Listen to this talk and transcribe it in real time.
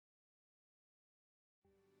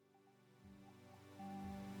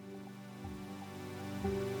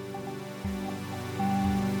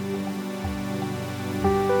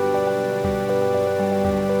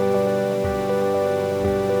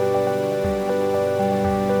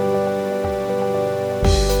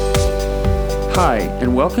Hi,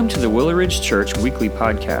 and welcome to the Willow Ridge Church Weekly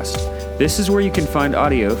Podcast. This is where you can find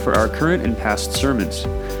audio for our current and past sermons.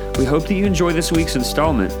 We hope that you enjoy this week's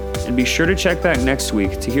installment, and be sure to check back next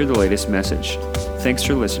week to hear the latest message. Thanks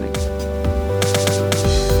for listening.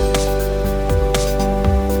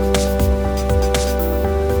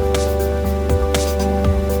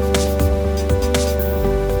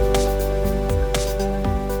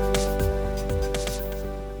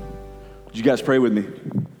 Would you guys pray with me?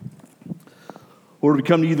 Lord, we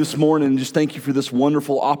come to you this morning and just thank you for this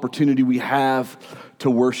wonderful opportunity we have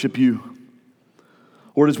to worship you.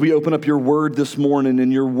 Lord, as we open up your word this morning,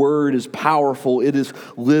 and your word is powerful, it is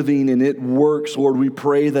living, and it works, Lord, we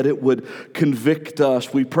pray that it would convict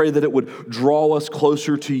us. We pray that it would draw us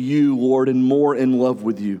closer to you, Lord, and more in love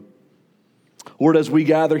with you. Lord, as we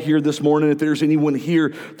gather here this morning, if there's anyone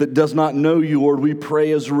here that does not know you, Lord, we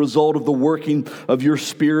pray as a result of the working of your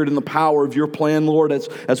Spirit and the power of your plan, Lord,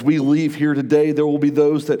 as we leave here today, there will be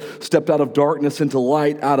those that stepped out of darkness into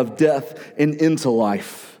light, out of death and into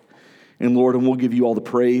life. And Lord, and we'll give you all the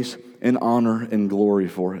praise and honor and glory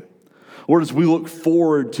for it. Lord, as we look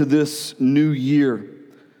forward to this new year,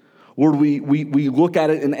 Lord, we look at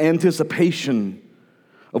it in anticipation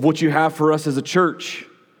of what you have for us as a church,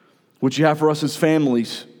 what you have for us as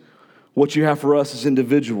families, what you have for us as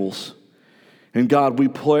individuals. And God, we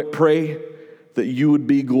pray that you would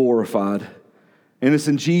be glorified. And it's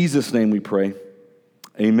in Jesus' name we pray.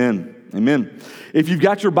 Amen. Amen. If you've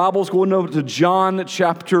got your Bibles, going over to John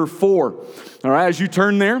chapter 4. All right, as you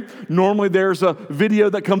turn there, normally there's a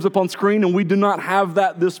video that comes up on screen, and we do not have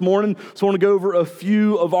that this morning. So I want to go over a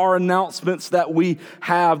few of our announcements that we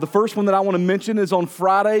have. The first one that I want to mention is on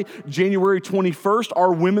Friday, January 21st,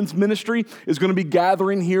 our women's ministry is going to be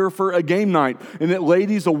gathering here for a game night. And it,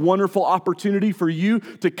 ladies, a wonderful opportunity for you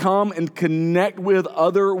to come and connect with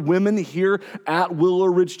other women here at Willow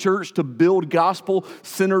Ridge Church to build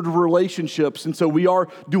gospel-centered relationships. And so we are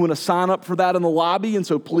doing a sign up for that in the lobby. And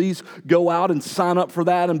so please go out and sign up for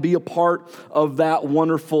that and be a part of that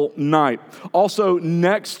wonderful night. Also,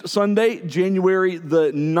 next Sunday, January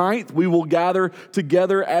the 9th, we will gather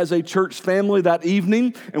together as a church family that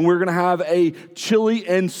evening, and we're going to have a chili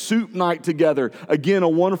and soup night together. Again, a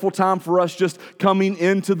wonderful time for us just coming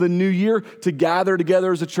into the new year to gather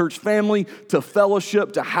together as a church family, to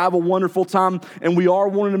fellowship, to have a wonderful time. And we are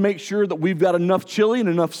wanting to make sure that we've got enough chili and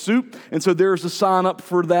enough soup. And so there's a sign up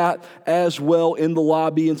for that as well in the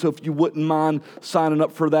lobby. And so if you wouldn't mind signing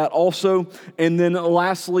up for that also. And then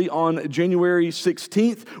lastly, on January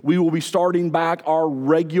 16th, we will be starting back our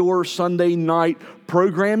regular Sunday night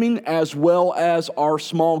programming, as well as our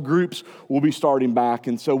small groups will be starting back.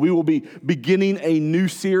 And so we will be beginning a new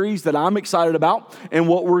series that I'm excited about, and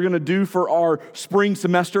what we're going to do for our spring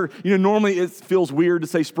semester. You know, normally it feels weird to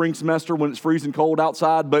say spring semester when it's freezing cold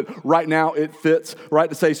outside, but right now it fits, right,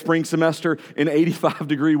 to say spring semester in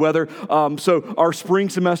 85-degree weather. So our spring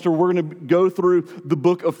semester, we're going to go through the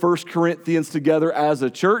book of 1 Corinthians together as a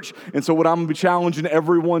church. And so what I'm going to be challenging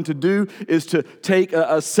everyone to do is to take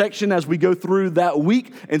a section as we go through that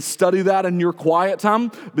week and study that in your quiet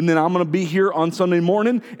time. And then I'm going to be here on Sunday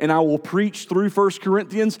morning, and I will preach through 1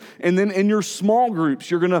 Corinthians. And then in your small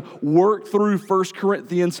groups, you're going to work through 1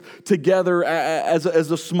 Corinthians together as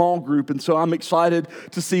a small group. And so I'm excited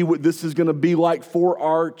to see what this is going to be like for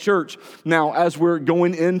our church. Now, as we're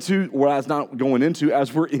going into, or as not going into,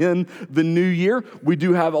 as we're in the new year, we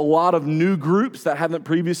do have a lot of new groups that haven't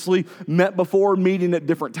previously met before, meeting at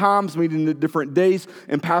different times, meeting at different days.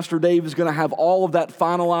 And Pastor Dave is going to have all of that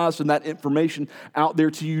finalized and that information out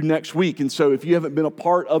there to you next week. And so if you haven't been a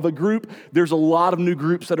part of a group, there's a lot of new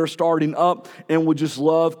groups that are starting up, and would just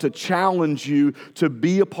love to challenge you to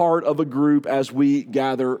be a part of a group as we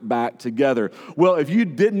gather back together. Well, if you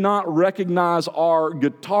did not recognize our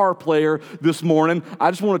guitar player this morning,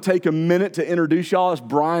 I just want to take a minute to introduce y'all as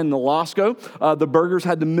Brian Nolasco. The Burgers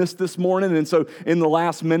had to miss this morning, and so in the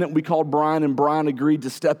last minute, we called Brian, and Brian agreed to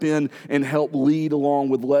step in and help lead along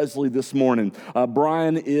with Leslie this morning.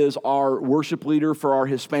 Brian is our worship leader for our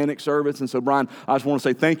Hispanic service. And so, Brian, I just want to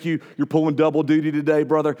say thank you. You're pulling double duty today,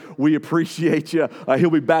 brother. We appreciate you. He'll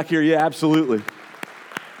be back here. Yeah, absolutely.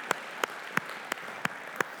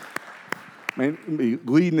 Man,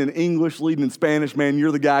 leading in English, leading in Spanish, man,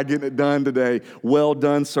 you're the guy getting it done today. Well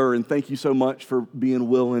done, sir. And thank you so much for being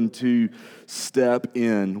willing to step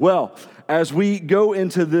in. Well, as we go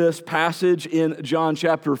into this passage in John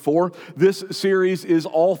chapter 4, this series is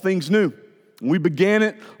all things new. We began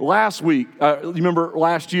it last week. You remember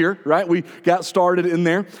last year, right? We got started in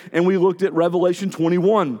there, and we looked at Revelation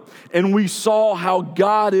 21, and we saw how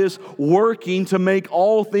God is working to make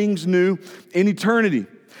all things new in eternity.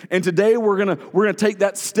 And today we're gonna take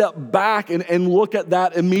that step back and look at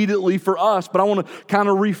that immediately for us. But I want to kind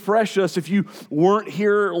of refresh us. If you weren't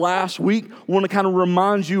here last week, I want to kind of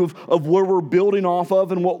remind you of where we're building off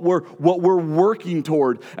of and what we're working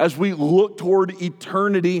toward as we look toward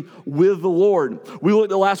eternity with the Lord. We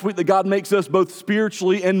looked at last week that God makes us both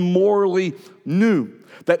spiritually and morally new.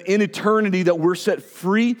 That in eternity that we're set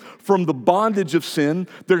free from the bondage of sin.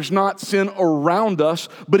 There's not sin around us,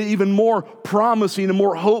 but even more promising and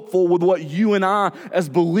more hopeful with what you and I as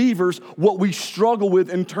believers, what we struggle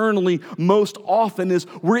with internally most often is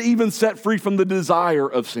we're even set free from the desire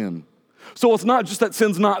of sin. So it's not just that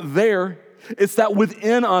sin's not there, it's that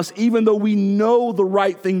within us, even though we know the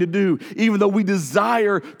right thing to do, even though we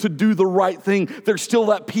desire to do the right thing, there's still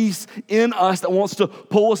that piece in us that wants to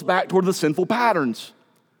pull us back toward the sinful patterns.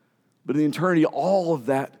 But in eternity, all of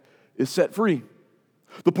that is set free.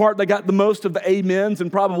 The part that got the most of the amens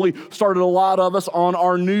and probably started a lot of us on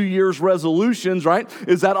our New Year's resolutions, right,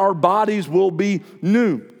 is that our bodies will be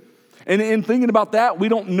new. And in thinking about that, we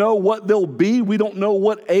don't know what they'll be. We don't know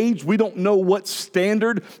what age. We don't know what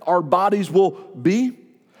standard our bodies will be.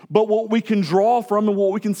 But what we can draw from and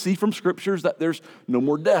what we can see from Scripture is that there's no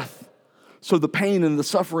more death. So the pain and the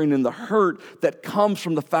suffering and the hurt that comes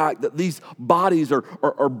from the fact that these bodies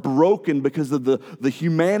are broken because of the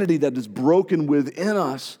humanity that is broken within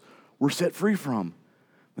us, we're set free from.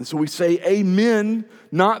 And so we say amen,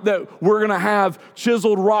 not that we're going to have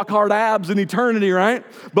chiseled rock hard abs in eternity, right?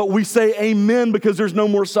 But we say amen because there's no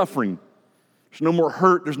more suffering. There's no more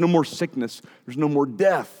hurt. There's no more sickness. There's no more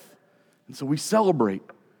death. And so we celebrate.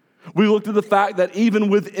 We looked at the fact that even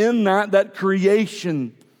within that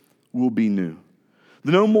creation will be new.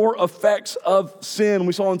 No more effects of sin.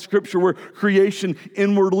 We saw in Scripture where creation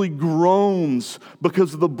inwardly groans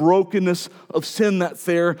because of the brokenness of sin that's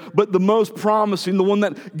there. But the most promising, the one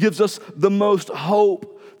that gives us the most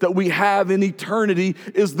hope that we have in eternity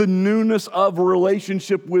is the newness of a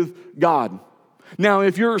relationship with God. Now,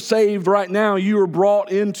 if you're saved right now, you are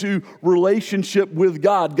brought into relationship with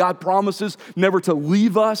God. God promises never to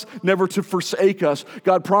leave us, never to forsake us.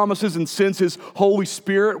 God promises and sends His Holy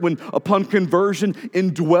Spirit when upon conversion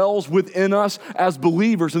indwells within us as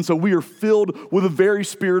believers. And so we are filled with the very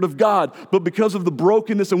Spirit of God. But because of the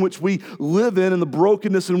brokenness in which we live in and the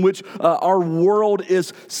brokenness in which our world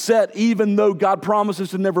is set, even though God promises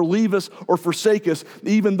to never leave us or forsake us,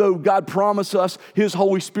 even though God promises us His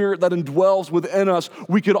Holy Spirit that indwells within us,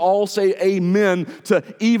 we could all say amen to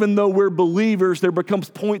even though we're believers, there becomes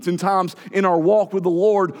points and times in our walk with the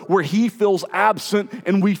Lord where He feels absent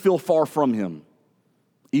and we feel far from Him,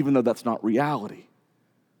 even though that's not reality.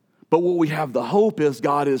 But what we have the hope is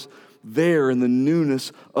God is there in the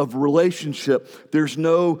newness of relationship. There's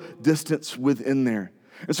no distance within there.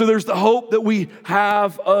 And so there's the hope that we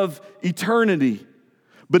have of eternity,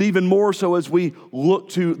 but even more so as we look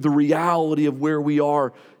to the reality of where we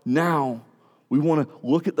are now. We want to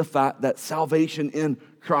look at the fact that salvation in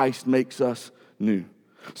Christ makes us new.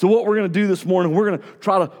 So what we're going to do this morning, we're going to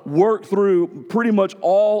try to work through pretty much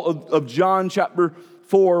all of John chapter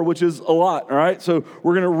 4, which is a lot, all right? So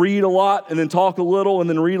we're going to read a lot and then talk a little and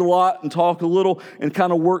then read a lot and talk a little and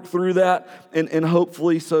kind of work through that and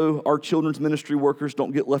hopefully so our children's ministry workers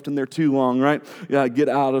don't get left in there too long, right? Yeah, get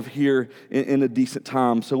out of here in a decent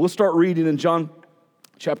time. So let's start reading in John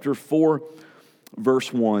chapter 4,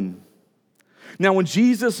 verse 1. Now, when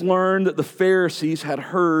Jesus learned that the Pharisees had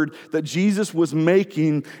heard that Jesus was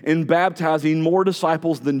making and baptizing more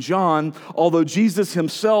disciples than John, although Jesus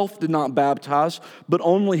himself did not baptize, but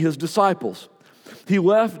only his disciples, he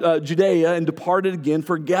left Judea and departed again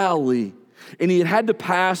for Galilee, and he had to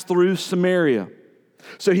pass through Samaria.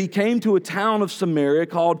 So he came to a town of Samaria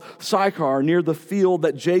called Sychar, near the field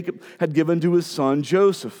that Jacob had given to his son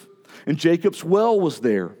Joseph, and Jacob's well was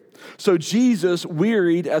there. So Jesus,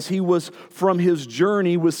 wearied as he was from his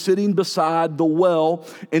journey, was sitting beside the well,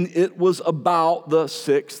 and it was about the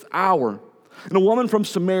 6th hour. And a woman from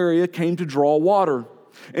Samaria came to draw water.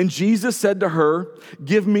 And Jesus said to her,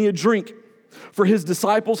 "Give me a drink," for his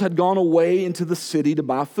disciples had gone away into the city to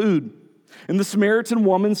buy food. And the Samaritan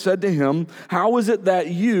woman said to him, "How is it that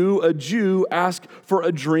you, a Jew, ask for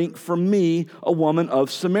a drink from me, a woman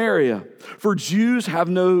of Samaria? For Jews have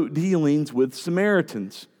no dealings with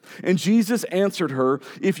Samaritans." And Jesus answered her,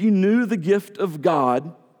 "If you knew the gift of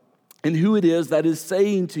God and who it is that is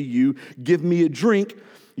saying to you, 'Give me a drink,'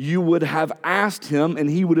 you would have asked him, and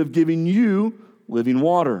he would have given you living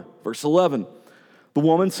water." Verse 11, the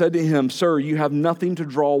woman said to him, "Sir, you have nothing to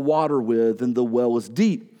draw water with, and the well is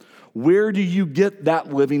deep. Where do you get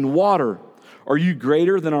that living water? Are you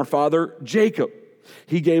greater than our father Jacob?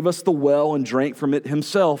 He gave us the well and drank from it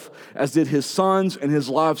himself, as did his sons and his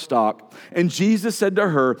livestock. And Jesus said to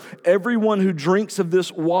her, everyone who drinks of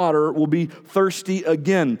this water will be thirsty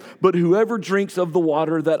again. But whoever drinks of the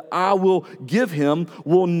water that I will give him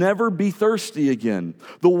will never be thirsty again.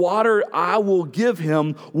 The water I will give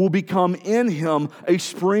him will become in him a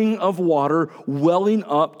spring of water welling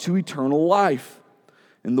up to eternal life.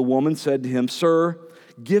 And the woman said to him, Sir,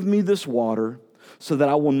 give me this water so that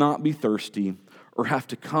I will not be thirsty or have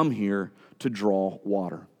to come here to draw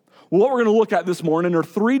water. Well, what we're going to look at this morning are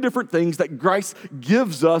three different things that Christ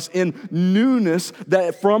gives us in newness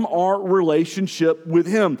that from our relationship with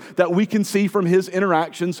him, that we can see from his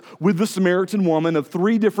interactions with the Samaritan woman of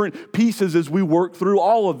three different pieces as we work through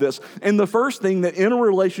all of this. And the first thing that in a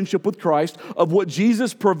relationship with Christ of what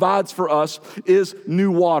Jesus provides for us is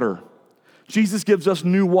new water. Jesus gives us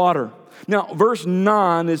new water. Now, verse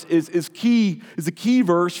 9 is a key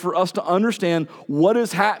verse for us to understand what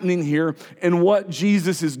is happening here and what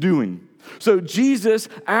Jesus is doing. So Jesus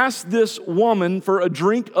asked this woman for a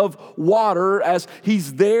drink of water as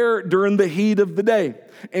he's there during the heat of the day.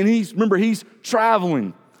 And he's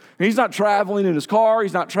traveling. And he's not traveling in his car.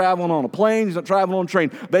 He's not traveling on a plane. He's not traveling on a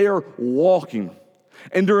train. They are walking.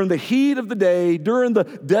 And during the heat of the day, during the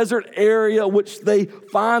desert area which they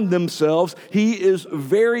find themselves, he is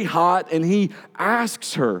very hot and he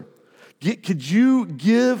asks her, could you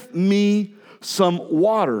give me some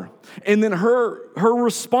water? And then her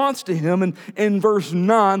response to him in verse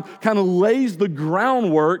 9 kind of lays the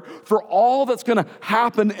groundwork for all that's going to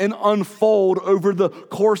happen and unfold over the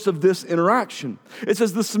course of this interaction. It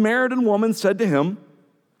says, the Samaritan woman said to him,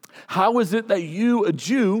 how is it that you, a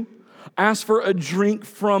Jew, ask for a drink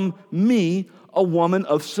from me, a woman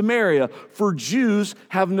of Samaria? For Jews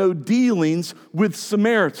have no dealings with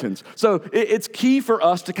Samaritans. So it's key for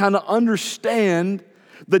us to kind of understand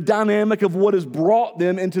the dynamic of what has brought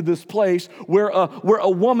them into this place where a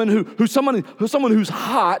woman who's someone who's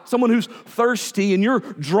hot, someone who's thirsty, and you're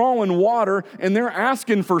drawing water and they're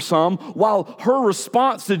asking for some, while her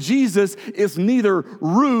response to Jesus is neither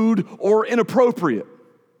rude or inappropriate.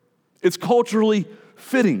 It's culturally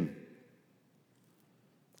fitting.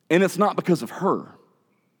 And it's not because of her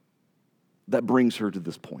that brings her to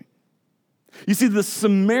this point. You see, the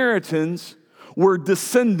Samaritans were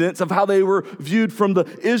descendants of how they were viewed from the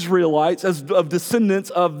Israelites as of descendants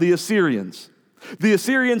of the Assyrians. The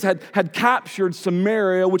Assyrians had captured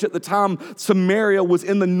Samaria, which at the time Samaria was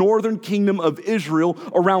in the northern kingdom of Israel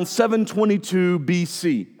around 722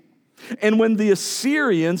 BC. And when the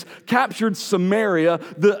Assyrians captured Samaria,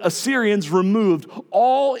 the Assyrians removed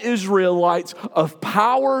all Israelites of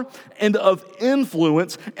power and of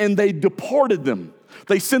influence, and they deported them.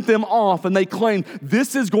 They sent them off, and they claimed,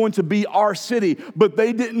 this is going to be our city. But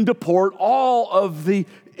they didn't deport all of the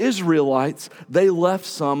Israelites. They left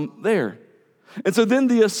some there. And so then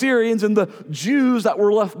the Assyrians and the Jews that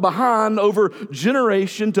were left behind over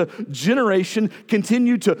generation to generation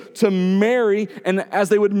continued to marry. And as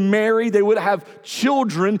they would marry, they would have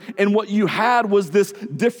children. And what you had was this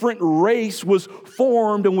different race was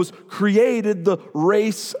formed and was created, the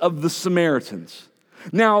race of the Samaritans.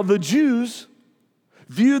 Now, the Jews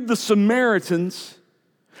viewed the Samaritans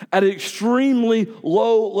at extremely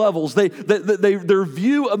low levels. Their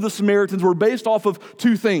view of the Samaritans were based off of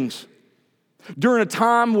two things. During a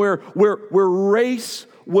time where race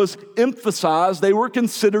was emphasized, they were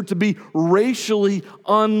considered to be racially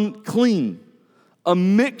unclean, a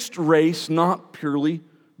mixed race, not purely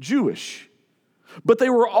Jewish. But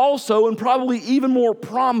they were also, and probably even more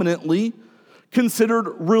prominently, considered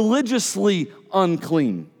religiously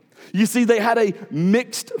unclean. You see, they had a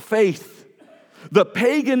mixed faith. The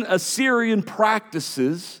pagan Assyrian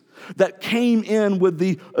practices that came in with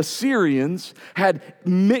the Assyrians had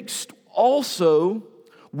mixed also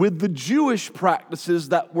with the Jewish practices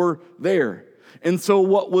that were there. And so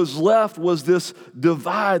what was left was this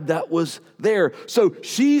divide that was there. So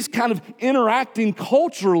she's kind of interacting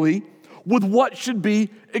culturally with what should be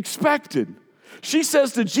expected. She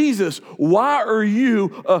says to Jesus, why are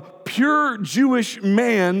you, a pure Jewish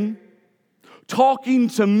man, talking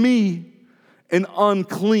to me, an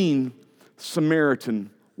unclean Samaritan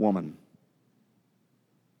woman?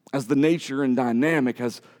 As the nature and dynamic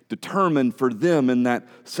has determined for them in that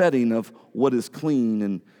setting of what is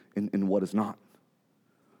clean and what is not.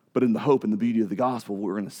 But in the hope and the beauty of the gospel, what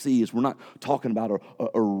we're going to see is we're not talking about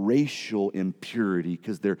a racial impurity,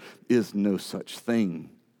 because there is no such thing.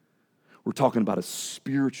 We're talking about a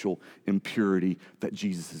spiritual impurity that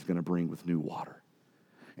Jesus is going to bring with new water.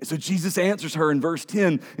 And so Jesus answers her in verse 10,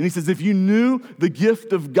 and he says, if you knew the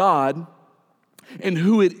gift of God and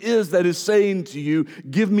who it is that is saying to you,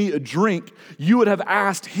 give me a drink, you would have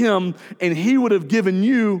asked him, and he would have given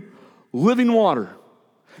you living water.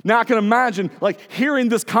 Now I can imagine, like, hearing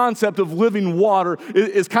this concept of living water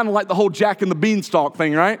is kind of like the whole Jack and the Beanstalk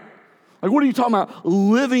thing, right? Like, what are you talking about?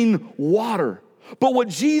 Living water. But what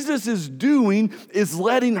Jesus is doing is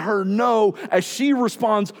letting her know, as she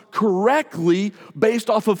responds correctly based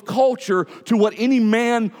off of culture to what any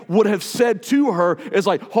man would have said to her, is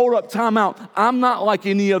like, hold up, time out. I'm not like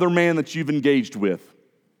any other man that you've engaged with.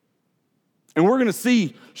 And we're going to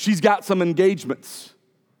see she's got some engagements.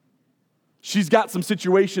 She's got some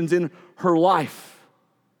situations in her life.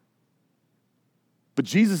 But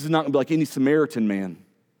Jesus is not going to be like any Samaritan man.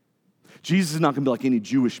 Jesus is not going to be like any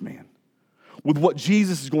Jewish man. With what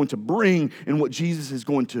Jesus is going to bring and what Jesus is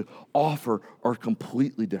going to offer are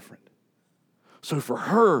completely different. So for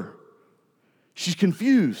her, she's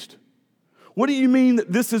confused. What do you mean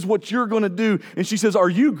that this is what you're going to do? And she says, are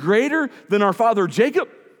you greater than our father Jacob?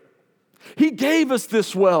 He gave us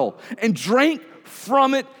this well and drank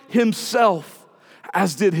from it himself,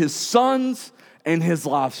 as did his sons and his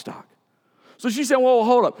livestock. So she said, well,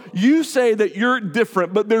 hold up. You say that you're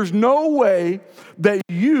different, but there's no way that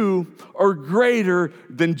you are greater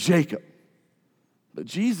than Jacob. But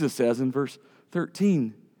Jesus says in verse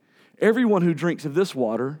 13, everyone who drinks of this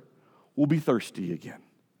water will be thirsty again.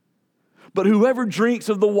 But whoever drinks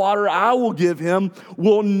of the water I will give him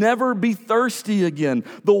will never be thirsty again.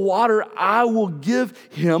 The water I will give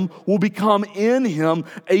him will become in him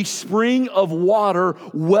a spring of water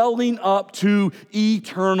welling up to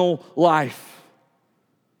eternal life.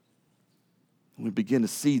 We begin to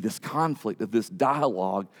see this conflict of this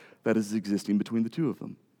dialogue that is existing between the two of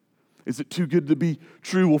them. Is it too good to be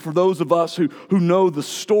true? Well, for those of us who know the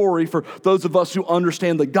story, for those of us who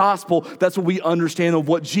understand the gospel, that's what we understand of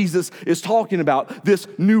what Jesus is talking about, this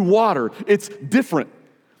new water. It's different.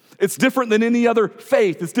 It's different than any other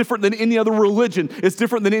faith. It's different than any other religion. It's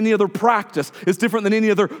different than any other practice. It's different than any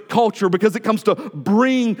other culture because it comes to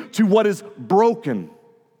bring to what is broken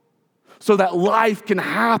so that life can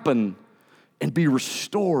happen and be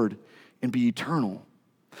restored and be eternal.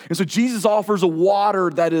 And so Jesus offers a water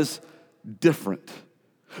that is different.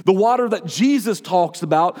 The water that Jesus talks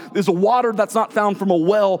about is a water that's not found from a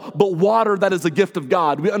well, but water that is a gift of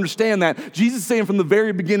God. We understand that. Jesus is saying from the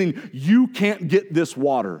very beginning, you can't get this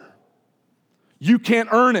water. You can't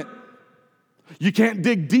earn it. You can't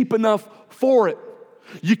dig deep enough for it.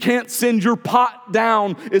 You can't send your pot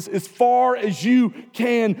down as far as you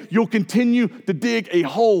can. You'll continue to dig a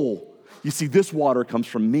hole. You see, this water comes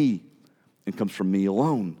from me and comes from me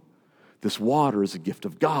alone. This water is a gift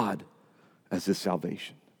of God as his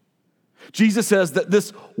salvation. Jesus says that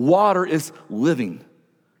this water is living,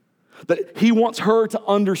 that he wants her to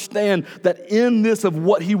understand that in this of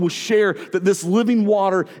what he will share, that this living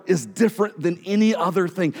water is different than any other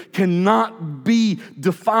thing, cannot be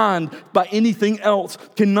defined by anything else,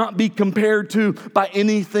 cannot be compared to by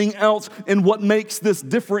anything else. And what makes this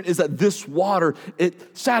different is that this water,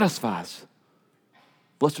 it satisfies.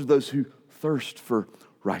 Blessed are those who thirst for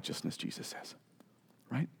righteousness, Jesus says,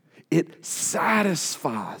 right? It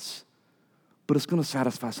satisfies, but it's going to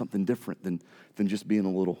satisfy something different than just being a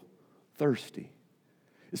little thirsty.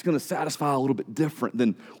 It's going to satisfy a little bit different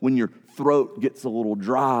than when your throat gets a little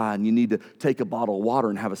dry and you need to take a bottle of water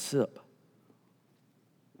and have a sip.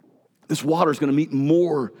 This water is going to meet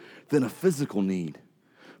more than a physical need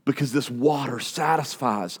because this water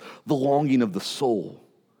satisfies the longing of the soul,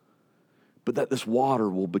 but that this water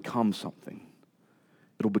will become something.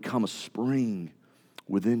 It'll become a spring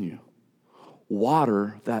within you.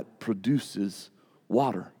 Water that produces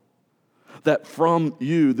water. That from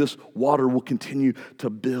you, this water will continue to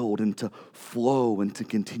build and to flow and to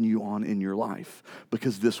continue on in your life.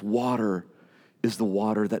 Because this water is the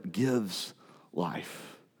water that gives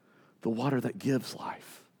life. The water that gives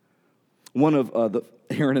life. One of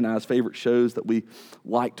Aaron and I's favorite shows that we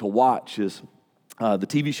like to watch is the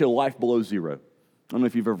TV show Life Below Zero. I don't know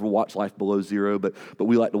if you've ever watched Life Below Zero, but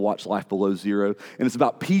we like to watch Life Below Zero. And it's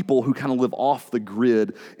about people who kind of live off the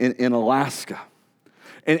grid in Alaska.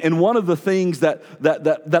 And one of the things that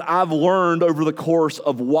I've learned over the course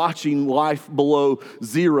of watching Life Below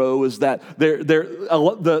Zero is that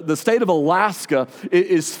the state of Alaska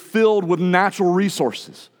is filled with natural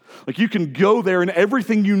resources. Like you can go there and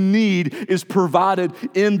everything you need is provided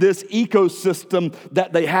in this ecosystem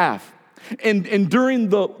that they have. And during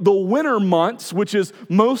the winter months, which is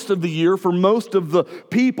most of the year for most of the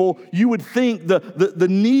people, you would think the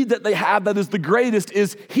need that they have that is the greatest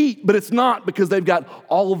is heat, but it's not because they've got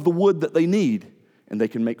all of the wood that they need and they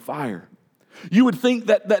can make fire. You would think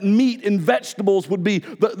that meat and vegetables would be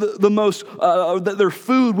the most, that their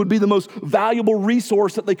food would be the most valuable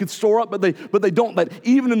resource that they could store up, but they don't. But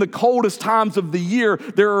even in the coldest times of the year,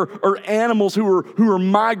 there are animals who are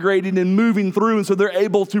migrating and moving through, and so they're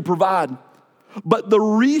able to provide. But the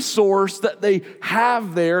resource that they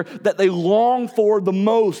have there, that they long for the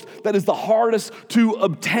most, that is the hardest to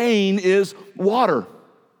obtain, is water.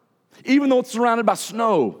 Even though it's surrounded by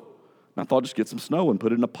snow. I thought just get some snow and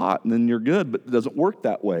put it in a pot and then you're good, but it doesn't work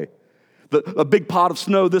that way. A big pot of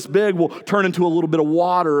snow this big will turn into a little bit of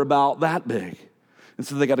water about that big. And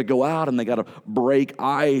so they got to go out and they got to break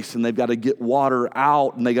ice and they've got to get water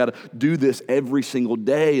out and they got to do this every single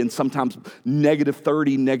day and sometimes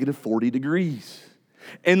 -30, -40 degrees.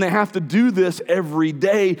 And they have to do this every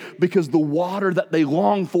day because the water that they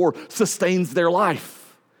long for sustains their life.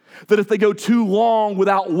 That if they go too long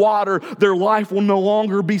without water, their life will no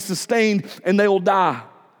longer be sustained and they will die.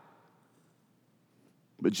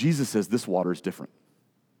 But Jesus says this water is different.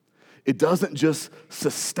 It doesn't just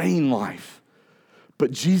sustain life,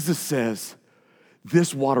 but Jesus says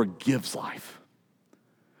this water gives life.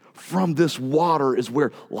 From this water is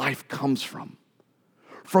where life comes from.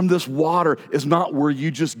 From this water is not where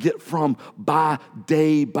you just get from by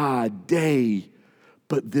day,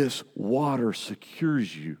 but this water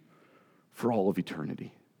secures you for all of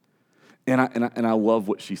eternity. And I love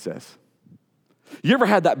what she says. You ever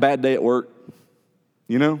had that bad day at work?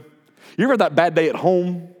 You know? You ever had that bad day at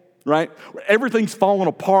home? Right? Where everything's falling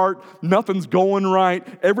apart, nothing's going right,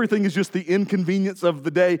 everything is just the inconvenience of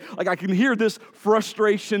the day. Like I can hear this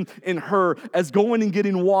frustration in her as going and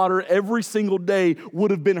getting water every single day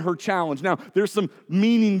would have been her challenge. Now, there's some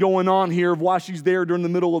meaning going on here of why she's there during the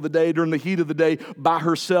middle of the day, during the heat of the day by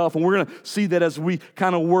herself, and we're going to see that as we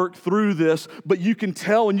kind of work through this, but you can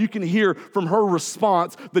tell and you can hear from her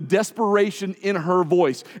response the desperation in her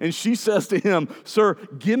voice. And she says to him, "Sir,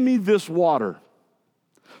 give me this water,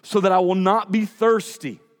 so that I will not be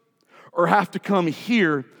thirsty or have to come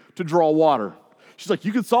here to draw water." She's like,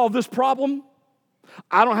 you can solve this problem?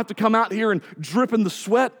 I don't have to come out here and drip in the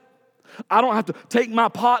sweat. I don't have to take my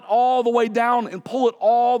pot all the way down and pull it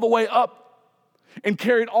all the way up and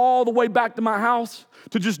carry it all the way back to my house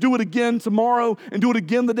to just do it again tomorrow and do it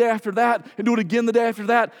again the day after that and do it again the day after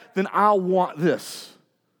that. Then I want this.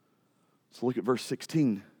 So look at verse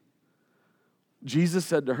 16. Jesus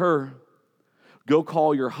said to her, "Go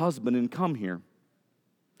call your husband and come here."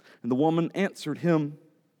 And the woman answered him,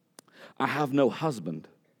 "I have no husband."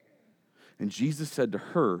 And Jesus said to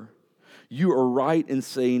her, "You are right in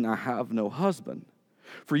saying, 'I have no husband.'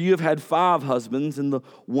 For you have had 5 husbands, and the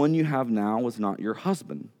one you have now is not your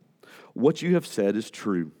husband. What you have said is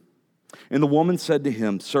true." And the woman said to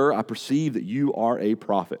him, "Sir, I perceive that you are a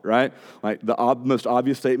prophet," right? Like the most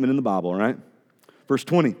obvious statement in the Bible, right? Verse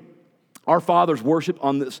 20. "Our fathers worshiped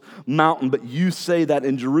on this mountain, but you say that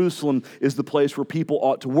in Jerusalem is the place where people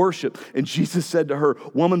ought to worship." And Jesus said to her,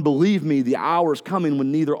 "Woman, believe me, the hour is coming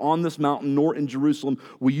when neither on this mountain nor in Jerusalem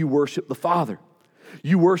will you worship the Father.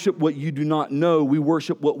 You worship what you do not know. We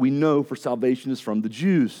worship what we know, for salvation is from the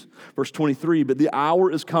Jews." Verse 23, "But the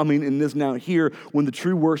hour is coming and is now here when the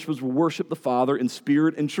true worshipers will worship the Father in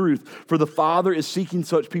spirit and truth. For the Father is seeking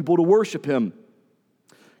such people to worship him.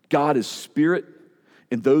 God is spirit,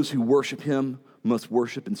 and those who worship him must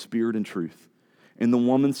worship in spirit and truth." And the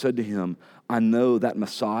woman said to him, "I know that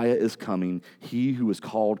Messiah is coming, he who is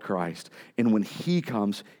called Christ. And when he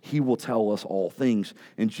comes, he will tell us all things."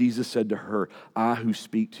 And Jesus said to her, "I who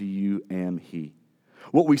speak to you am he."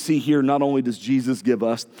 What we see here, not only does Jesus give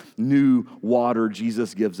us new water,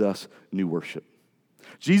 Jesus gives us new worship.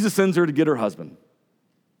 Jesus sends her to get her husband.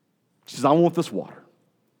 She says, "I want this water."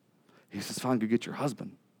 He says, "Fine, go get your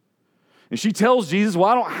husband." And she tells Jesus, "Well,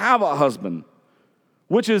 I don't have a husband,"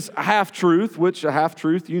 which is a half-truth, which a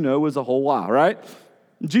half-truth, you know, is a whole lie, right?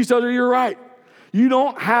 And Jesus tells her, "You're right. You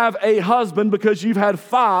don't have a husband because you've had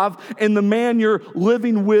 5, and the man you're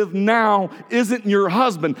living with now isn't your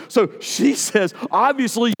husband." So she says,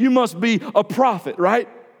 obviously, you must be a prophet, right?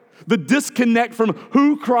 The disconnect from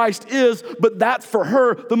who Christ is, but that's for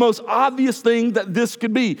her the most obvious thing that this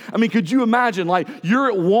could be. I mean, could you imagine, like, you're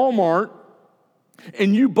at Walmart,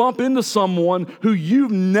 and you bump into someone who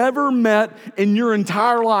you've never met in your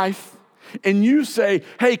entire life, and you say,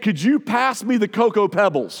 "Hey, could you pass me the Cocoa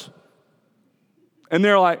Pebbles?" And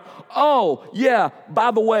they're like, "Oh, yeah,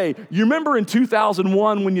 by the way, you remember in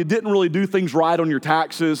 2001 when you didn't really do things right on your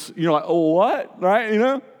taxes?" You're like, "Oh, what?" Right, you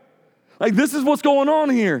know? Like, this is what's going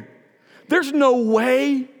on here. There's no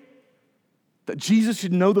way that Jesus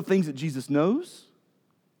should know the things that Jesus knows.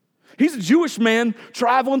 He's a Jewish man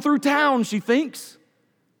traveling through town, she thinks.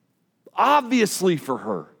 Obviously for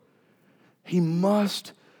her, He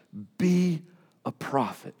must be a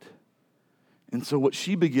prophet. And so what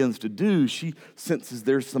she begins to do, she senses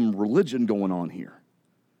there's some religion going on here.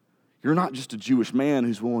 You're not just a Jewish man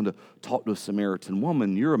who's willing to talk to a Samaritan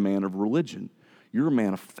woman. You're a man of religion. You're a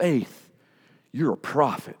man of faith. You're a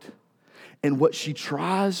prophet. And what she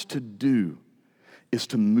tries to do is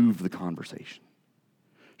to move the conversation.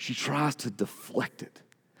 She tries to deflect it.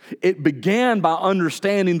 It began by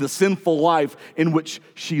understanding the sinful life in which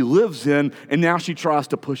she lives in, and now she tries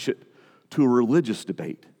to push it to a religious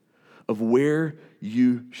debate of where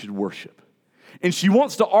you should worship. And she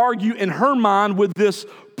wants to argue in her mind with this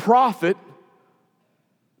prophet,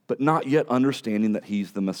 but not yet understanding that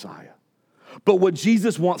he's the Messiah. But what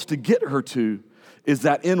Jesus wants to get her to is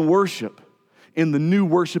that in worship, in the new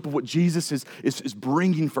worship of what Jesus is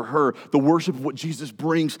bringing for her, the worship of what Jesus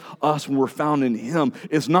brings us when we're found in him,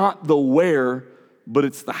 is not the where, but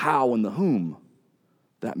it's the how and the whom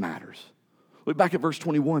that matters. Look back at verse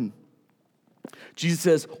 21. Jesus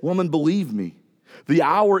says, "Woman, believe me, the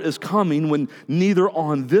hour is coming when neither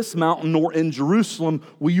on this mountain nor in Jerusalem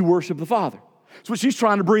will you worship the Father." That's what she's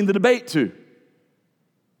trying to bring the debate to.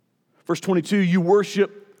 Verse 22, "You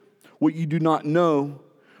worship what you do not know.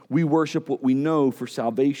 We worship what we know, for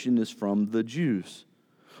salvation is from the Jews.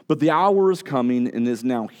 But the hour is coming and is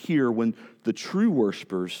now here when the true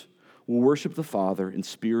worshipers will worship the Father in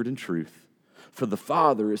spirit and truth. For the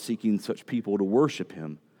Father is seeking such people to worship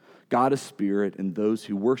him. God is spirit, and those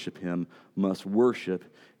who worship him must worship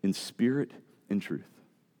in spirit and truth."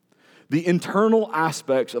 The internal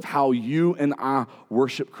aspects of how you and I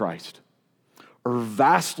worship Christ are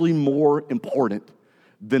vastly more important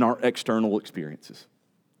than our external experiences.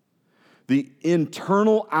 The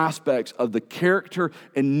internal aspects of the character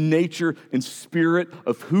and nature and spirit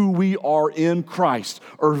of who we are in Christ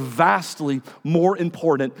are vastly more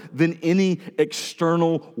important than any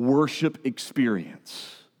external worship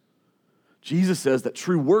experience. Jesus says that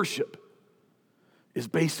true worship is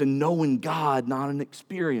based in knowing God, not an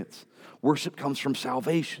experience. Worship comes from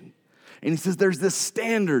salvation. And he says there's this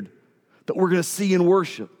standard that we're going to see in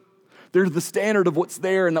worship. There's the standard of what's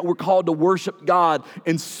there, and that we're called to worship God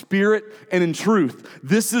in spirit and in truth.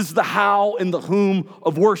 This is the how and the whom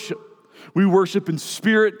of worship. We worship in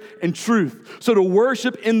spirit and truth. So to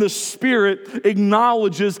worship in the spirit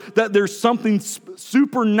acknowledges that there's something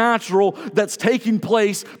supernatural that's taking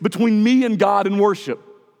place between me and God in worship.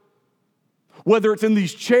 Whether it's in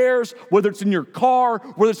these chairs, whether it's in your car,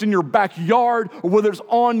 whether it's in your backyard, or whether it's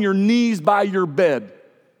on your knees by your bed.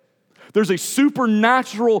 There's a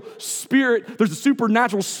supernatural spirit, there's a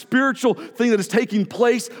supernatural spiritual thing that is taking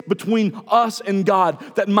place between us and God,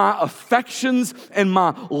 that my affections and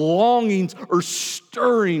my longings are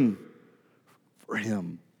stirring for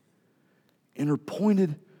him and are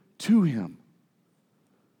pointed to him.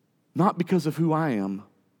 Not because of who I am,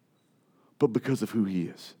 but because of who he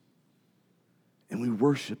is. And we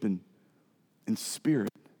worship in spirit.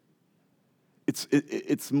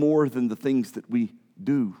 It's more than the things that we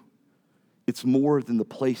do. It's more than the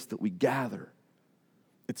place that we gather.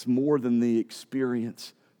 It's more than the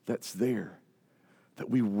experience that's there. That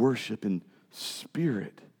we worship in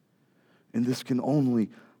spirit. And this can only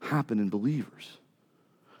happen in believers.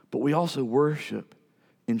 But we also worship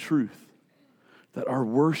in truth. That our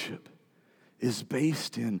worship is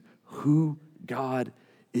based in who God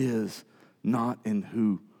is, not in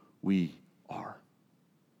who we are.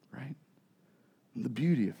 Right? And the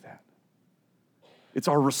beauty of that. It's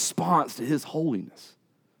our response to his holiness.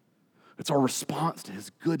 It's our response to his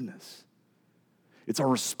goodness. It's our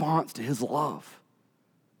response to his love.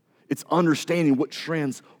 It's understanding what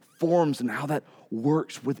transforms and how that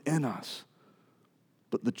works within us.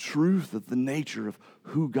 But the truth of the nature of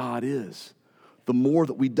who God is, the more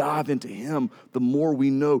that we dive into him, the more we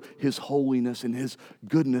know his holiness and his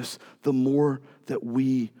goodness, the more that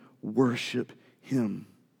we worship him.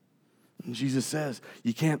 And Jesus says,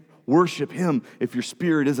 you can't worship him if your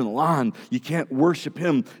spirit isn't aligned. You can't worship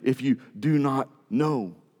him if you do not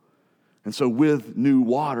know. And so with new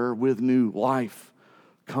water, with new life,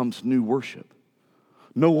 comes new worship.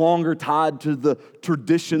 No longer tied to the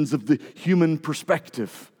traditions of the human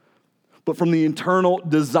perspective, but from the internal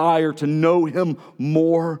desire to know him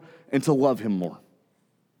more and to love him more.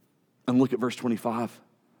 And look at verse 25.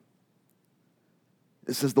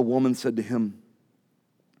 It says, the woman said to him,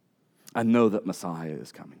 I know that Messiah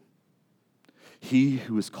is coming. He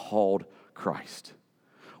who is called Christ.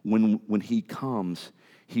 When he comes,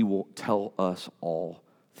 he will tell us all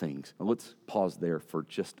things. Now let's pause there for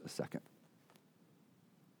just a second.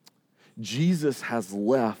 Jesus has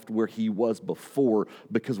left where he was before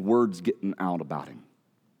because word's getting out about him.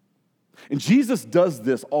 And Jesus does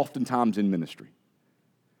this oftentimes in ministry.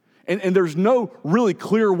 And there's no really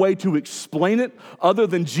clear way to explain it other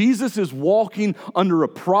than Jesus is walking under a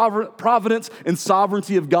providence and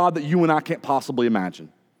sovereignty of God that you and I can't possibly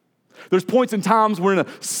imagine. There's points in times where in a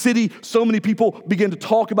city, so many people begin to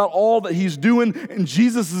talk about all that he's doing, and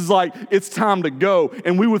Jesus is like, it's time to go.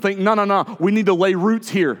 And we would think, no, we need to lay roots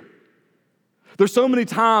here. There's so many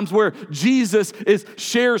times where Jesus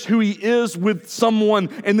shares who he is with someone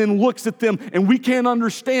and then looks at them, and we can't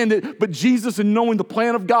understand it, but Jesus, in knowing the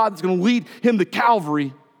plan of God that's going to lead him to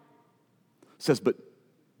Calvary, says, but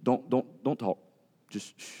don't talk,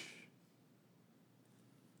 just shh.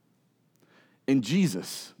 And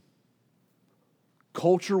Jesus,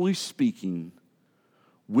 culturally speaking,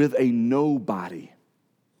 with a nobody,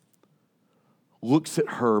 looks at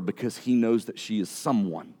her because he knows that she is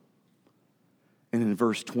someone. And in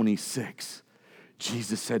verse 26,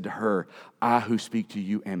 Jesus said to her, I who speak to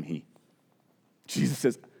you am he. Jesus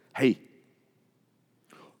says, hey,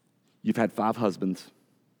 you've had 5 husbands.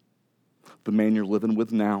 The man you're living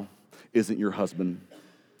with now isn't your husband.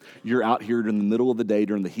 You're out here in the middle of the day,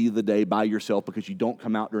 during the heat of the day, by yourself because you don't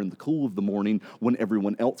come out during the cool of the morning when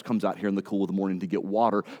everyone else comes out here in the cool of the morning to get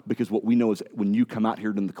water, because what we know is when you come out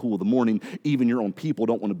here in the cool of the morning, even your own people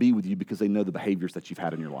don't want to be with you because they know the behaviors that you've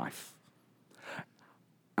had in your life.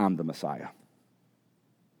 I'm the Messiah.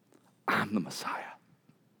 I'm the Messiah.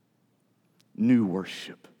 New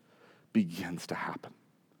worship begins to happen.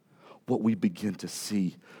 What we begin to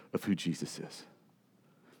see of who Jesus is.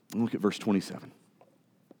 And look at verse 27.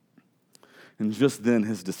 And just then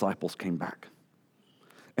his disciples came back.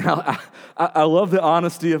 And I love the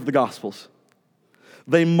honesty of the Gospels.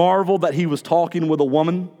 They marveled that he was talking with a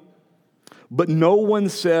woman, but no one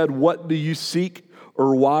said, what do you seek,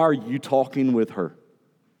 or why are you talking with her?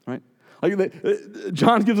 Right? Like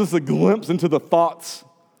John gives us a glimpse into the thoughts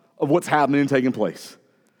of what's happening and taking place.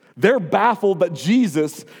 They're baffled that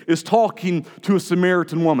Jesus is talking to a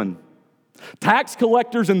Samaritan woman. Tax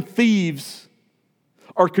collectors and thieves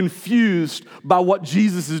are confused by what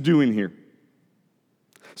Jesus is doing here.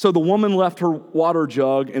 So the woman left her water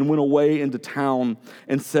jug and went away into town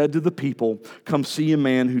and said to the people, come see a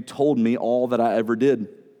man who told me all that I ever did.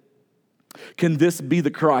 Can this be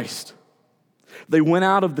the Christ? They went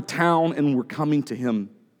out of the town and were coming to him.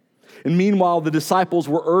 And meanwhile, the disciples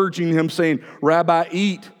were urging him, saying, Rabbi,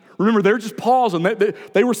 eat. Remember, they're just pausing.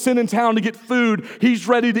 They were sent in town to get food. He's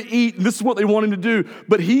ready to eat, and this is what they want him to do.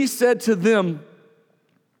 But he said to them,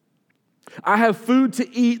 I have food to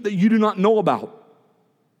eat that you do not know about.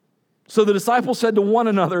 So the disciples said to one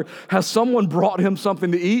another, has someone brought him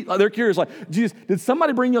something to eat? Like, they're curious, like, Jesus, did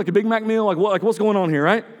somebody bring you like a Big Mac meal? Like what's going on here,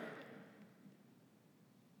 right?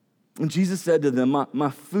 And Jesus said to them, my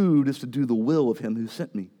food is to do the will of him who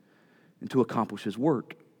sent me and to accomplish his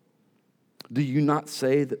work. Do you not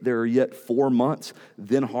say that there are yet 4 months,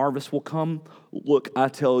 then harvest will come? Look, I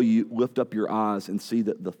tell you, lift up your eyes and see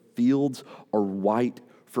that the fields are white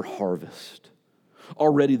for harvest.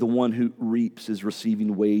 Already the one who reaps is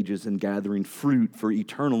receiving wages and gathering fruit for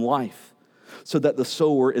eternal life, so that the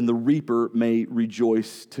sower and the reaper may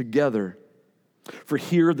rejoice together. For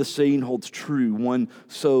here the saying holds true, one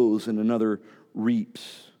sows and another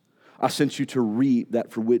reaps. I sent you to reap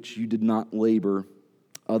that for which you did not labor.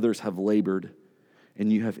 Others have labored,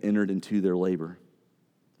 and you have entered into their labor.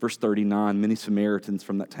 Verse 39, many Samaritans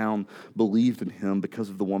from that town believed in him because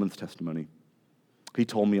of the woman's testimony. He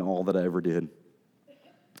told me all that I ever did.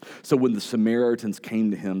 So when the Samaritans came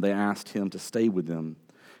to him, they asked him to stay with them,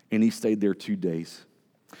 and he stayed there 2 days.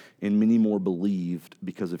 And many more believed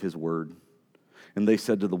because of his word. And they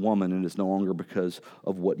said to the woman, it is no longer because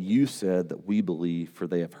of what you said that we believe, for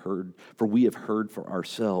we have heard for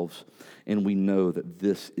ourselves, and we know that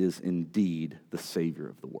this is indeed the Savior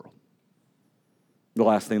of the world. The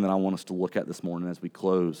last thing that I want us to look at this morning as we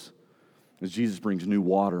close is Jesus brings new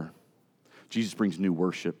water. Jesus brings new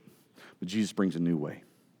worship, but Jesus brings a new way.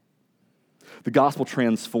 The gospel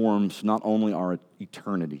transforms not only our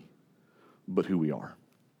eternity, but who we are.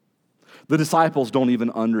 The disciples don't even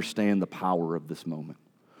understand the power of this moment,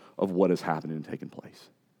 of what is happening and taking place.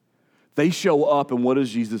 They show up, and what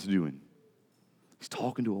is Jesus doing? He's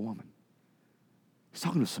talking to a woman. He's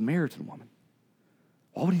talking to a Samaritan woman.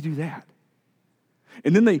 Why would he do that?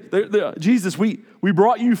 And then Jesus, we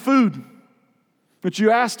brought you food, but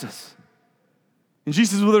you asked us. And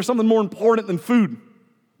Jesus says, well, there's something more important than food,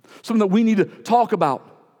 something that we need to talk about.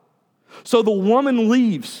 So the woman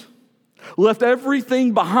leaves, left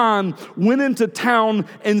everything behind, went into town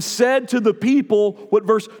and said to the people what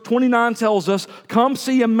verse 29 tells us, come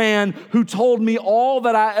see a man who told me all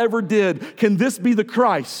that I ever did. Can this be the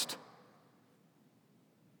Christ?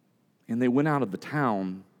 And they went out of the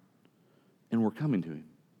town and were coming to him.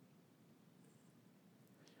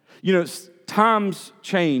 You know, times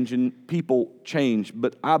change and people change,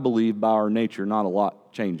 but I believe by our nature, not a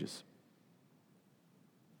lot changes.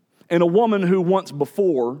 And a woman who once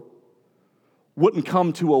before wouldn't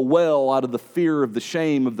come to a well out of the fear of the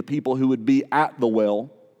shame of the people who would be at the well,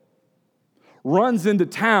 runs into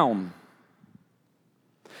town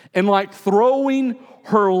and, like throwing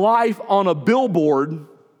her life on a billboard,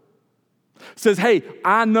 says, hey,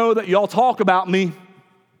 I know that y'all talk about me.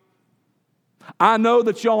 I know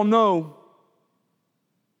that y'all know.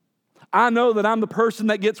 I know that I'm the person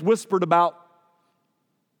that gets whispered about.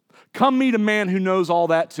 Come meet a man who knows all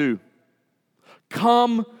that too.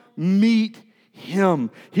 Come meet him.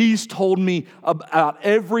 He's told me about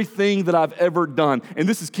everything that I've ever done. And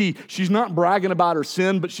this is key. She's not bragging about her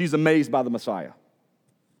sin, but she's amazed by the Messiah.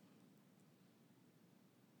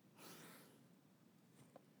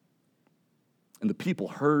 And the people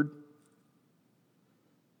heard,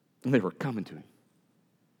 and they were coming to him.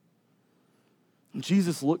 And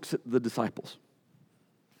Jesus looks at the disciples.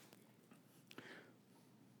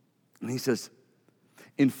 And he says,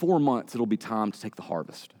 in 4 months, it'll be time to take the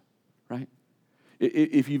harvest, right?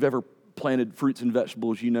 If you've ever planted fruits and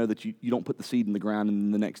vegetables, you know that you don't put the seed in the ground and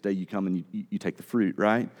then the next day you come and you take the fruit,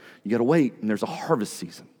 right? You got to wait, and there's a harvest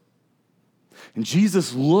season. And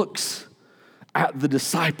Jesus looks at the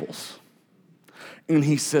disciples, and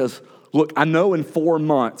he says, look, I know in 4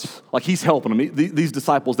 months, like he's helping them. These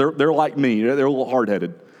disciples, they're like me. They're a little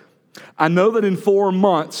hard-headed. I know that in 4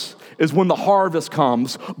 months is when the harvest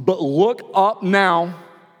comes, but look up now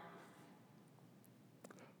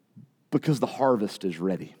because the harvest is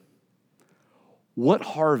ready. What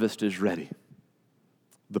harvest is ready?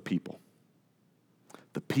 The people.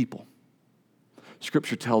 The people.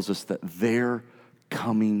 Scripture tells us that they're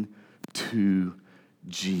coming to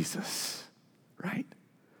Jesus, right?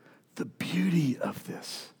 The beauty of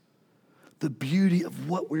this, the beauty of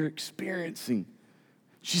what we're experiencing.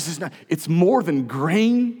 She says, now, it's more than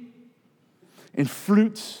grain and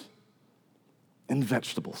fruits and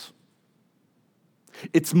vegetables.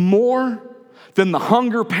 It's more than the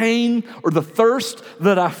hunger, pain, or the thirst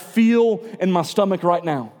that I feel in my stomach right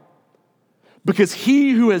now. Because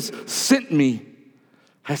he who has sent me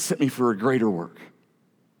for a greater work.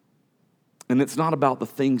 And it's not about the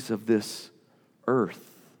things of this earth.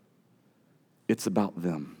 It's about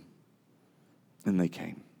them. And they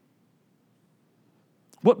came.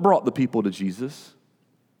 What brought the people to Jesus?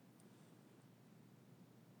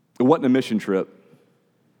 It wasn't a mission trip.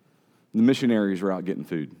 The missionaries were out getting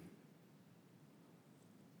food.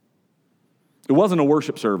 It wasn't a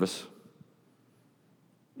worship service.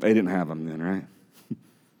 They didn't have them then, right?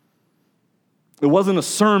 It wasn't a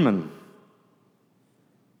sermon.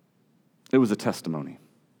 It was a testimony.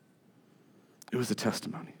 It was a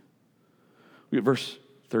testimony. We get verse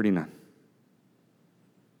 39.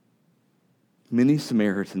 Many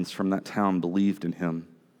Samaritans from that town believed in him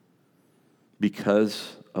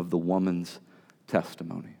because of the woman's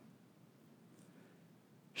testimony.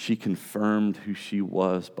 She confirmed who she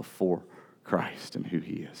was before Christ and who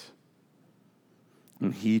he is.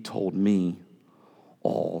 And he told me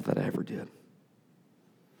all that I ever did.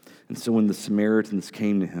 And so when the Samaritans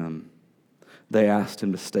came to him, they asked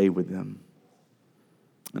him to stay with them.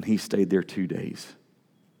 And he stayed there 2 days.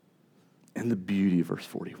 And the beauty of verse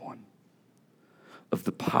 41, of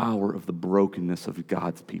the power of the brokenness of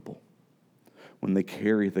God's people when they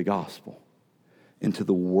carry the gospel into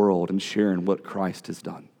the world and sharing what Christ has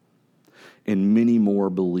done. And many more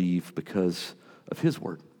believe because of his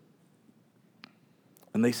word.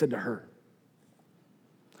 And they said to her,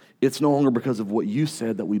 it's no longer because of what you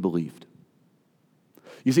said that we believed.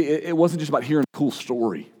 You see, it wasn't just about hearing a cool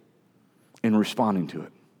story and responding to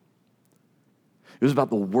it. It was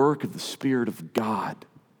about the work of the Spirit of God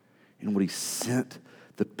and what he sent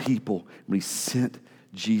the people, what he sent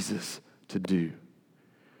Jesus to do.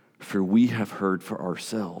 For we have heard for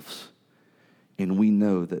ourselves, and we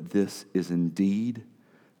know that this is indeed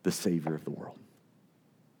the Savior of the world.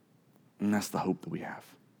 And that's the hope that we have.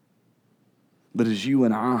 But as you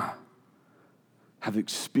and I have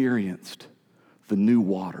experienced the new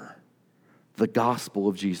water, the gospel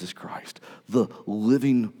of Jesus Christ, the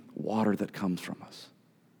living water that comes from us,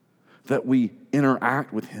 that we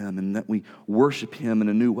interact with him and that we worship him in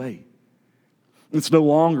a new way. It's no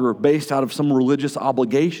longer based out of some religious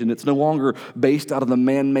obligation. It's no longer based out of the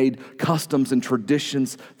man-made customs and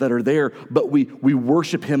traditions that are there, but we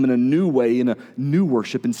worship him in a new way, in a new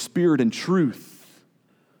worship, in spirit and truth.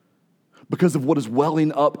 because of what is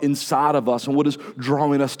welling up inside of us and what is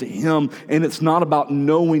drawing us to him. And it's not about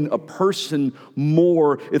knowing a person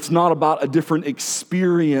more. It's not about a different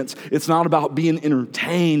experience. It's not about being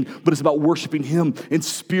entertained, but it's about worshiping him in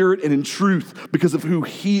spirit and in truth because of who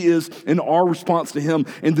he is and our response to him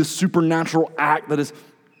and this supernatural act that is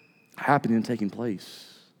happening and taking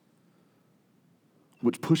place,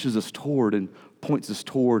 which pushes us toward and points us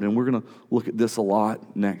toward. And we're going to look at this a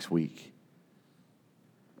lot next week.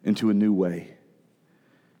 Into a new way,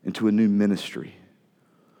 into a new ministry,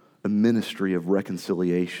 a ministry of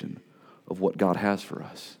reconciliation of what God has for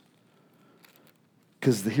us.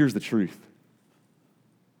 Because here's the truth.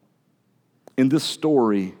 In this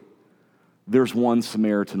story, there's one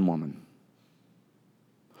Samaritan woman.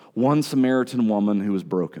 One Samaritan woman who was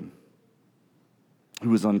broken, who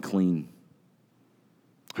was unclean,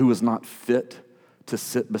 who was not fit to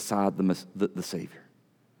sit beside the Savior,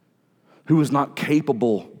 who was not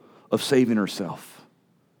capable of saving herself,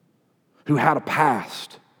 who had a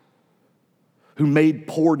past, who made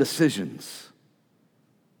poor decisions.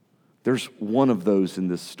 There's one of those in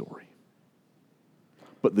this story.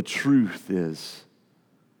 But the truth is,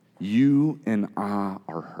 you and I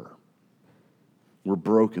are her. We're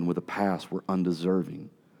broken with a past, we're undeserving.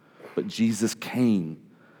 But Jesus came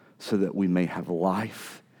so that we may have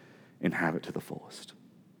life and have it to the fullest.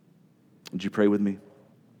 Would you pray with me?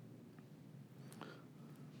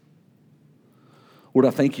 Lord, I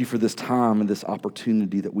thank you for this time and this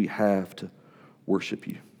opportunity that we have to worship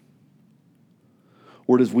you.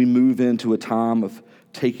 Lord, as we move into a time of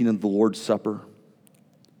taking the Lord's Supper,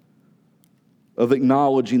 of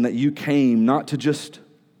acknowledging that you came not to just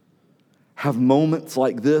have moments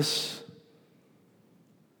like this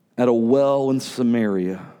at a well in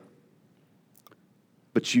Samaria,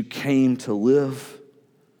 but you came to live,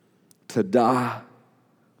 to die,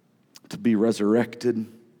 to be resurrected,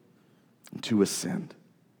 and to ascend.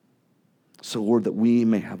 So, Lord, that we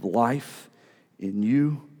may have life in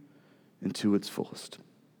you and to its fullest.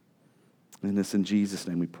 And this in Jesus'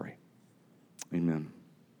 name we pray. Amen.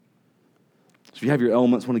 So if you have your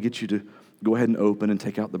elements, I want to get you to go ahead and open and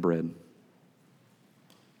take out the bread.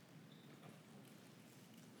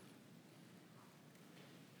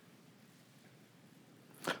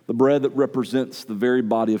 The bread that represents the very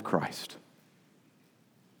body of Christ.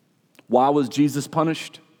 Why was Jesus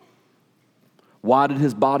punished? Why did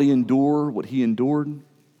his body endure what he endured?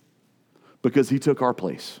 Because he took our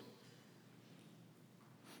place.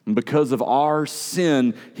 And because of our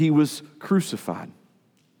sin, he was crucified.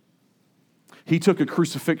 He took a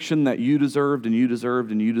crucifixion that you deserved, and you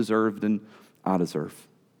deserved, and you deserved, and I deserve.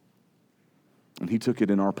 And he took it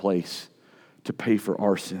in our place to pay for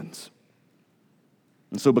our sins.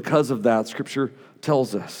 And so because of that, Scripture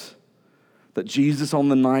tells us that Jesus, on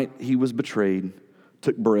the night he was betrayed,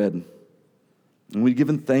 took bread. And when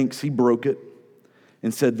given thanks, he broke it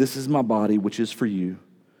and said, "This is my body, which is for you.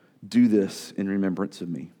 Do this in remembrance of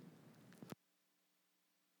me."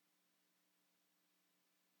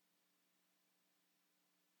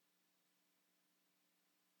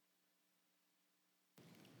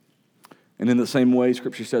 And in the same way,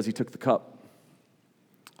 Scripture says he took the cup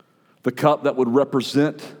that would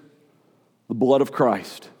represent the blood of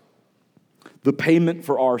Christ, the payment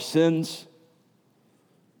for our sins,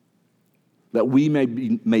 that we may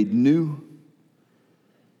be made new,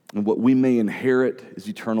 and what we may inherit is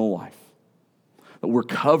eternal life. That we're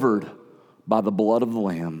covered by the blood of the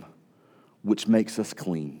Lamb, which makes us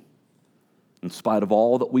clean, in spite of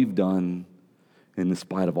all that we've done, and in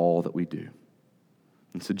spite of all that we do.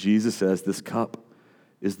 And so Jesus says, "This cup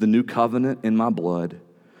is the new covenant in my blood.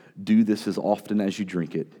 Do this as often as you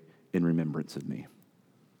drink it in remembrance of me."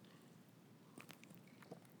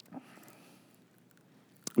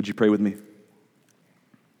 Would you pray with me?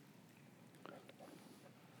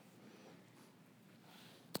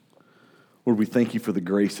 Lord, we thank you for the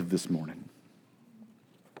grace of this morning.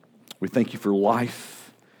 We thank you for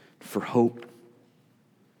life, for hope.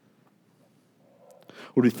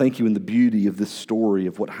 Lord, we thank you in the beauty of this story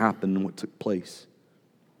of what happened and what took place.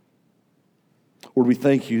 Lord, we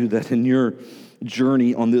thank you that in your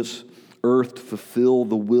journey on this earth to fulfill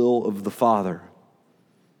the will of the Father,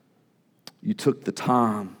 you took the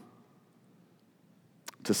time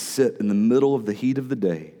to sit in the middle of the heat of the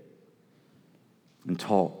day and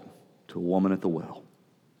talk to a woman at the well.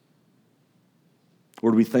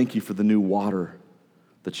 Lord, we thank you for the new water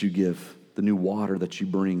that you give, the new water that you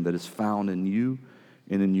bring that is found in you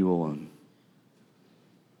and in you alone.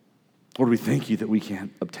 Lord, we thank you that we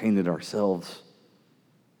can't obtain it ourselves.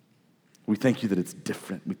 We thank you that it's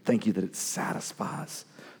different. We thank you that it satisfies,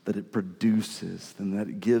 that it produces, and that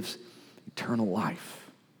it gives eternal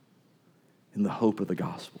life. in the hope of the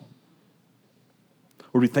gospel.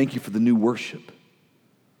 Lord, we thank you for the new worship.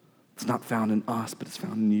 It's not found in us, but it's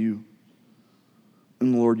found in you.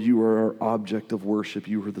 And Lord, you are our object of worship.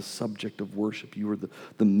 You are the subject of worship. You are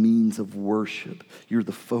the means of worship. You're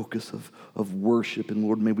the focus of worship. And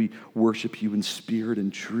Lord, may we worship you in spirit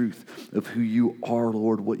and truth of who you are,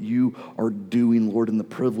 Lord, what you are doing, Lord, and the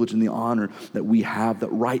privilege and the honor that we have, that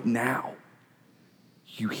right now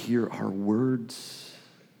you hear our words,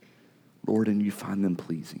 Lord, and you find them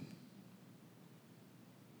pleasing.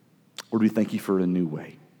 Lord, we thank you for a new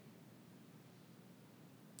way.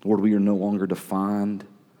 Lord, we are no longer defined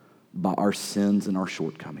by our sins and our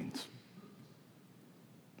shortcomings,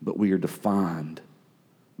 but we are defined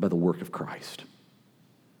by the work of Christ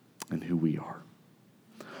and who we are.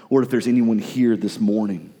 Lord, if there's anyone here this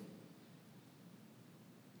morning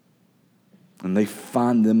and they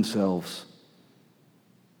find themselves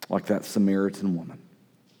like that Samaritan woman,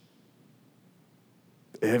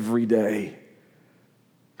 every day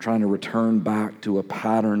trying to return back to a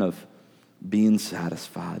pattern of being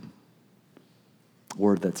satisfied.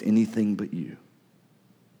 Lord, that's anything but you.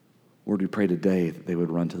 Lord, we pray today that they would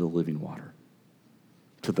run to the living water,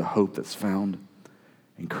 to the hope that's found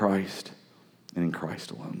in Christ and in Christ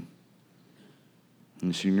alone. And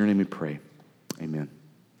it's in your name we pray. Amen.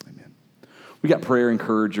 Amen. We got prayer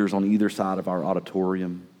encouragers on either side of our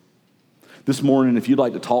auditorium. This morning, if you'd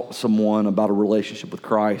like to talk to someone about a relationship with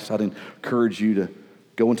Christ, I'd encourage you to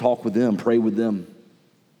go and talk with them, pray with them.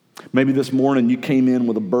 Maybe this morning you came in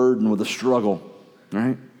with a burden, with a struggle,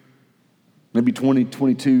 right? Maybe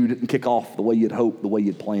 2022 didn't kick off the way you'd hoped, the way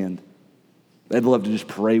you'd planned. They'd love to just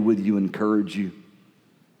pray with you, encourage you,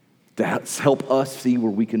 to help us see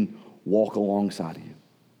where we can walk alongside of you.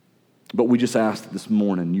 But we just ask that this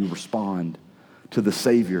morning you respond to the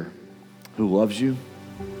Savior who loves you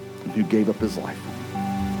and who gave up his life.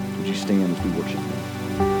 Would you stand as we worship him?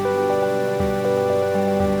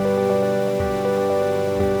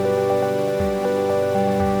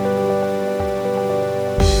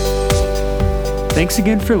 Thanks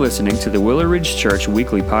again for listening to the Willow Ridge Church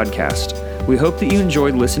Weekly Podcast. We hope that you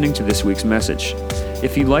enjoyed listening to this week's message.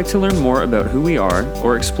 If you'd like to learn more about who we are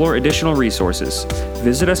or explore additional resources,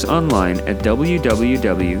 visit us online at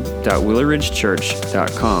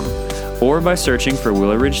www.willowridgechurch.com or by searching for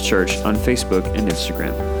Willow Ridge Church on Facebook and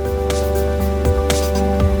Instagram.